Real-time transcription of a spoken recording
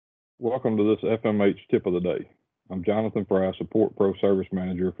Welcome to this FMH tip of the day. I'm Jonathan Fry, SupportPro Service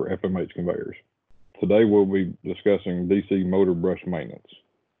Manager for FMH Conveyors. Today we'll be discussing DC motor brush maintenance.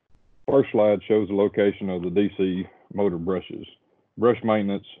 First slide shows the location of the DC motor brushes. Brush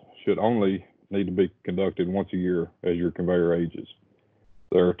maintenance should only need to be conducted once a year as your conveyor ages.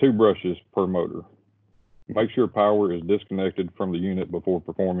 There are 2 brushes per motor. Make sure power is disconnected from the unit before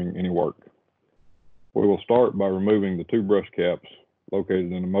performing any work. We will start by removing the 2 brush caps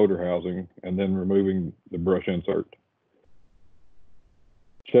located in the motor housing and then removing the brush insert.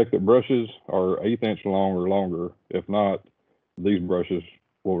 Check that brushes are 1/8 inch long or longer. If not, these brushes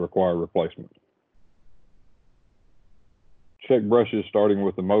will require replacement. Check brushes starting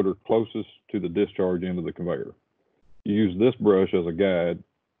with the motor closest to the discharge end of the conveyor. Use this brush as a guide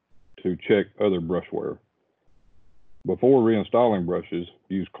to check other brush wear. Before reinstalling brushes,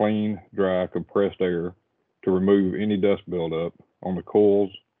 use clean, dry, compressed air to remove any dust buildup on the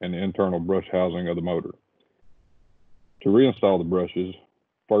coils and the internal brush housing of the motor. To reinstall the brushes,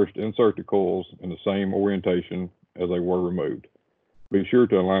 first insert the coils in the same orientation as they were removed. Be sure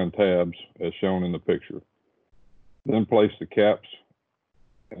to align tabs as shown in the picture. Then place the caps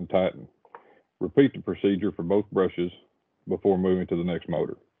and tighten. Repeat the procedure for both brushes before moving to the next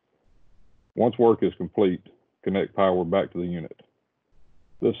motor. Once work is complete, connect power back to the unit.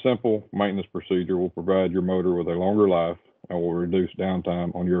 This simple maintenance procedure will provide your motor with a longer life and will reduce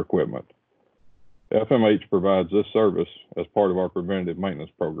downtime on your equipment. FMH provides this service as part of our preventative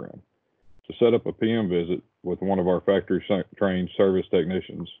maintenance program. To set up a PM visit with one of our factory-trained service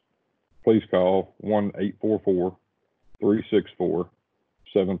technicians, please call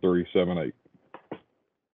 1-844-364-7378.